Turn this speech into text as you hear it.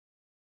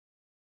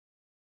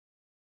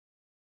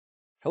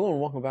Hello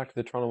and welcome back to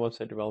the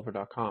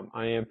TorontoWebsiteDeveloper.com.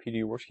 I am Peter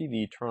Jaworski,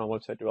 the Toronto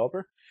Website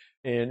Developer,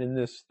 and in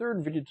this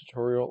third video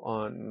tutorial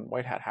on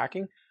white hat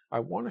hacking,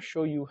 I want to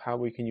show you how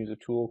we can use a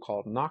tool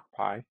called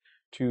KnockPy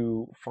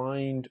to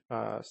find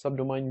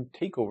subdomain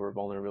takeover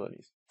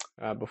vulnerabilities.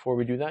 Before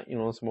we do that, you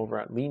know, listen over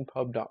at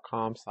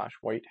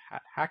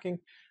leanpub.com/whitehathacking.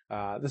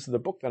 This is the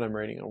book that I'm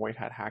writing on white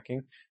hat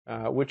hacking,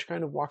 which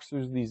kind of walks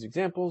through these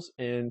examples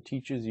and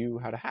teaches you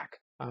how to hack.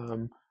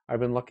 I've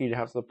been lucky to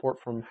have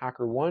support from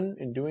HackerOne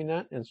in doing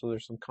that, and so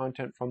there's some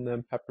content from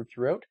them peppered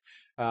throughout.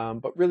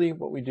 But really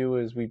what we do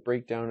is we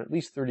break down at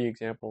least 30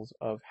 examples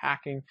of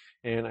hacking,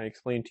 and I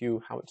explain to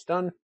you how it's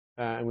done,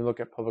 and we look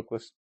at public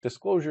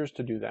disclosures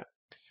to do that.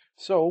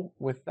 So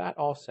with that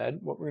all said,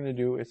 what we're going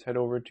to do is head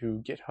over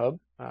to GitHub,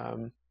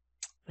 and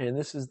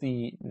this is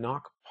the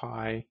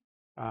KnockPy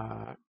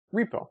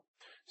repo.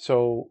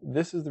 So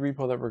this is the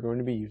repo that we're going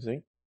to be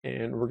using,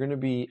 and we're going to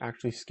be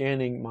actually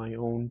scanning my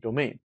own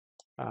domain.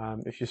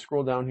 If you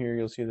scroll down here,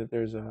 you'll see that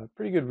there's a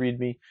pretty good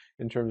README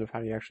in terms of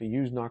how you actually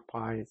use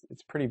KnockPy.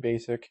 It's pretty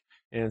basic,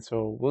 and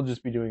so we'll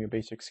just be doing a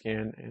basic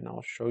scan, and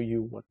I'll show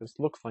you what this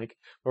looks like.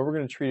 But we're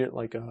going to treat it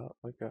like a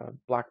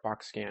black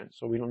box scan.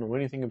 So we don't know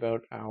anything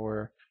about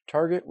our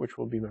target, which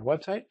will be my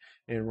website,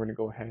 and we're going to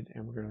go ahead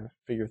and we're going to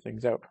figure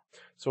things out.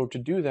 So to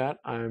do that,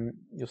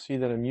 you'll see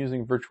that I'm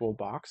using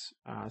VirtualBox.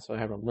 So I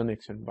have a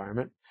Linux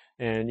environment,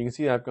 and you can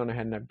see that I've gone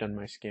ahead and I've done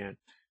my scan.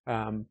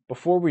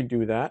 Before we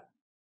do that,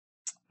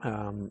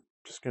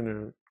 just going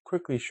to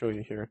quickly show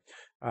you here.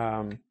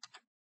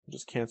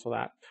 Just cancel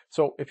that.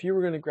 So if you were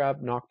going to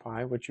grab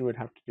KnockPy, what you would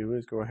have to do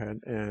is go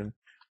ahead and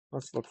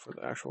let's look for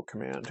the actual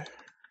command.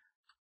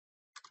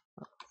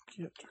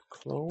 Git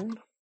clone.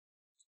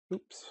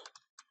 Oops.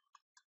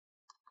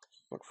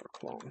 Look for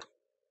clone.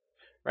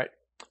 Right.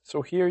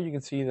 So here you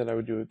can see that I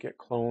would do a git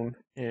clone,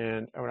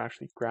 and I would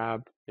actually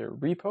grab their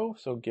repo,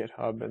 so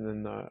GitHub, and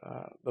then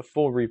the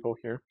full repo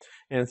here.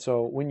 And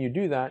so when you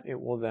do that, it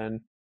will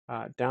then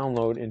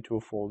download into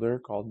a folder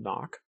called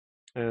Knock.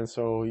 And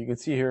so you can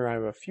see here I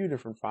have a few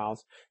different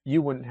files.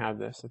 You wouldn't have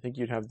this. I think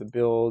you'd have the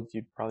build,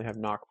 you'd probably have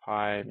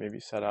KnockPy,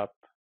 maybe setup,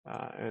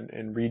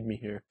 and README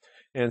here.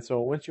 And so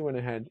once you went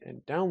ahead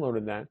and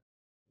downloaded that,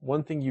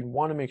 one thing you'd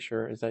want to make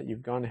sure is that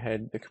you've gone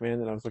ahead, the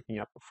command that I was looking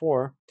at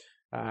before,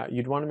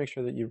 you'd want to make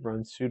sure that you've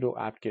run sudo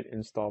apt-get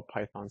install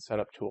python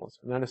setup tools.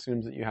 And that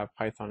assumes that you have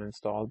Python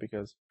installed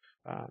because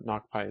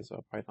KnockPy is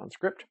a Python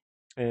script.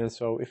 And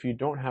so if you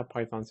don't have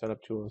Python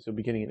setup tools, you'll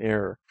be getting an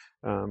error.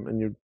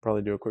 And you'd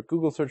probably do a quick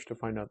Google search to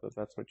find out that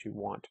that's what you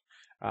want.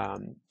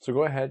 So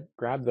go ahead,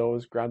 grab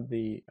those, grab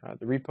the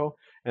repo,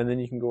 and then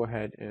you can go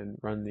ahead and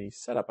run the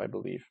setup, I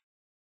believe.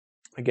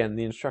 Again,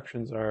 the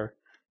instructions are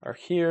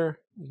here.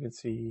 You can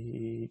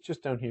see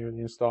just down here, the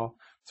install.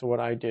 So what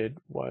I did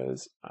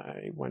was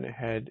I went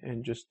ahead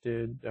and just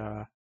did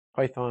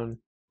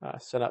Python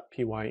setup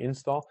py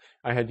install.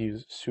 I had to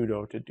use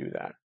sudo to do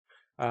that.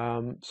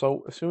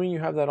 So assuming you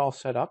have that all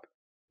set up,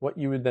 what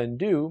you would then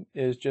do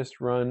is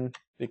just run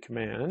the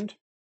command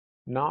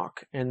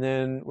knock and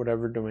then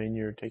whatever domain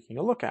you're taking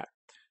a look at.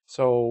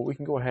 So we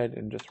can go ahead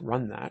and just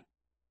run that.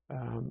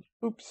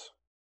 Oops,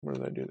 what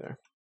did I do there?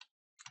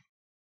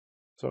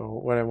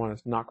 So what I want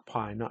is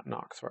KnockPy, not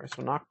knock, sorry.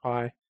 So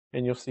KnockPy,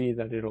 and you'll see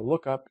that it'll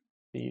look up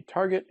the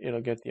target, it'll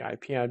get the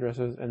IP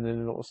addresses, and then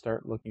it'll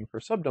start looking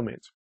for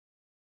subdomains.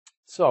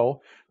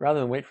 So rather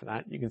than wait for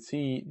that, you can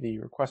see the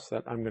requests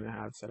that I'm going to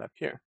have set up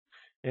here.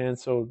 And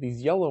so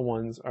these yellow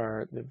ones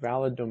are the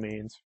valid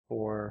domains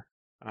for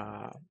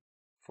a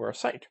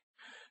site.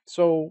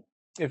 So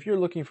if you're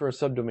looking for a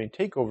subdomain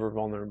takeover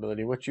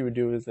vulnerability, what you would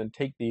do is then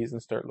take these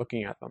and start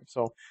looking at them.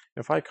 So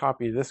if I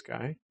copy this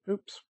guy,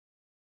 oops,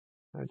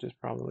 I just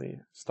probably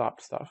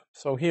stopped stuff.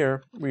 So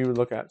here we would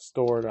look at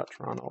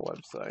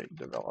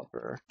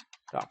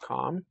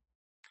store.torontowebsitedeveloper.com,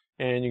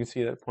 and you can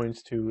see that it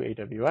points to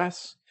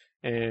AWS,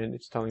 and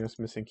it's telling us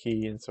missing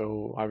key, and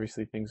so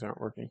obviously things aren't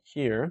working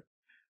here.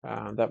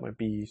 That might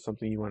be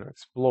something you want to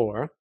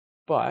explore,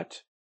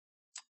 but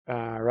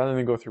rather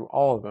than go through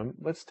all of them,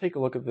 let's take a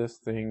look at this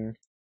thing,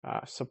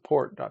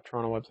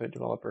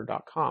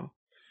 support.torontowebsitedeveloper.com.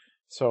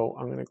 So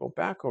I'm going to go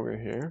back over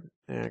here,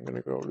 and I'm going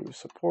to go to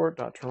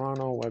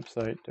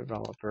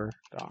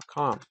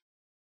support.torontowebsitedeveloper.com.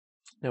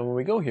 Now when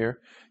we go here,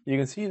 you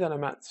can see that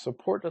I'm at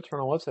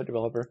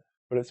support.torontowebsitedeveloper,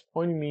 but it's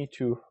pointing me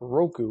to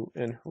Heroku,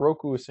 and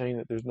Heroku is saying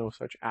that there's no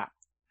such app.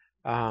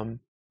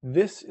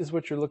 This is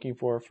what you're looking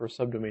for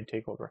subdomain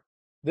takeover.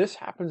 This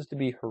happens to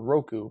be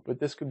Heroku, but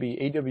this could be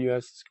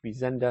AWS, this could be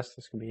Zendesk,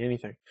 this could be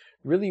anything.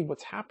 Really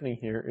what's happening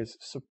here is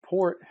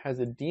support has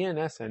a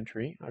DNS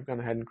entry, I've gone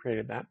ahead and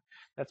created that,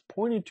 that's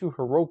pointed to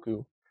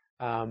Heroku,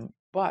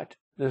 but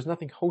there's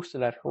nothing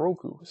hosted at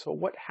Heroku. So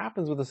what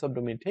happens with a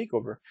subdomain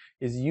takeover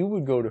is you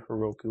would go to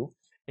Heroku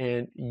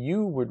and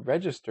you would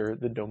register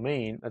the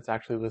domain that's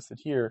actually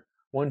listed here,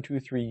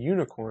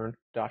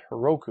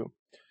 123unicorn.heroku.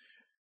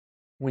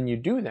 When you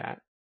do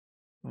that,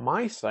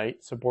 my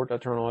site,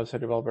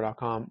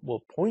 support.torontowebsitedeveloper.com,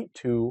 will point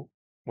to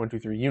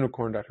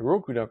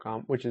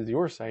 123unicorn.heroku.com, which is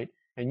your site,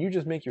 and you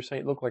just make your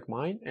site look like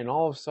mine, and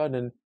all of a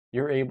sudden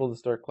you're able to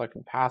start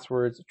collecting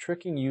passwords,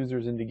 tricking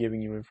users into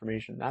giving you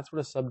information. That's what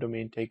a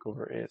subdomain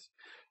takeover is.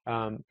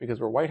 Because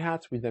we're white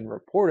hats, we then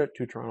report it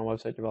to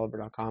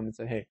TorontoWebsiteDeveloper.com and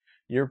say, hey,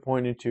 you're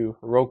pointed to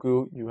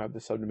Heroku, you have the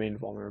subdomain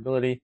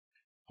vulnerability.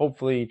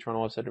 Hopefully,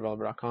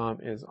 TorontoWebsiteDeveloper.com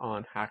is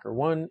on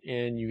HackerOne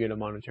and you get a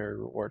monetary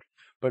reward.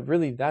 But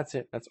really, that's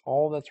it. That's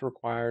all that's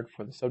required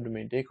for the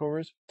subdomain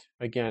takeovers.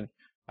 Again,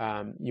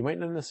 you might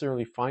not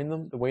necessarily find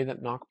them. The way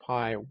that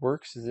KnockPy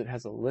works is it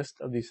has a list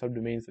of these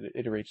subdomains that it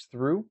iterates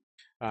through.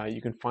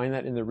 You can find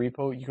that in the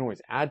repo. You can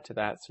always add to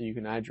that, so you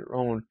can add your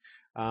own.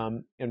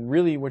 And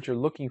really what you're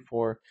looking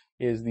for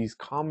is these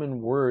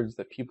common words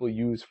that people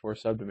use for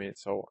subdomains.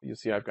 So you'll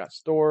see I've got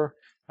store,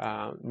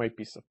 might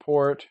be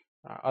support.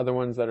 Other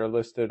ones that are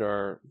listed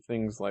are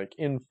things like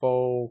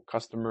info,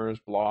 customers,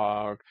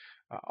 blog,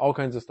 all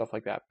kinds of stuff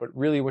like that. But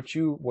really what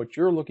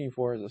you're looking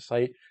for is a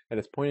site that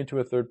is pointed to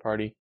a third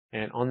party,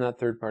 and on that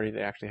third party,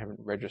 they actually haven't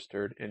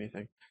registered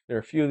anything. There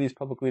are a few of these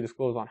publicly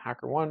disclosed on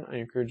HackerOne. I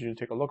encourage you to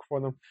take a look for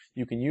them.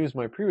 You can use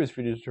my previous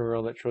video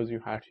tutorial that shows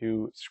you how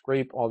to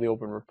scrape all the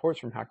open reports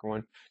from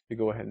HackerOne to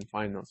go ahead and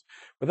find those.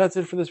 But that's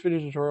it for this video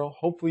tutorial.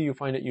 Hopefully you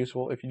find it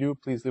useful. If you do,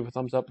 please leave a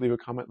thumbs up, leave a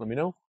comment, let me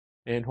know.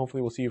 And hopefully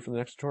we'll see you for the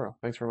next tutorial.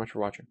 Thanks very much for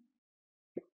watching.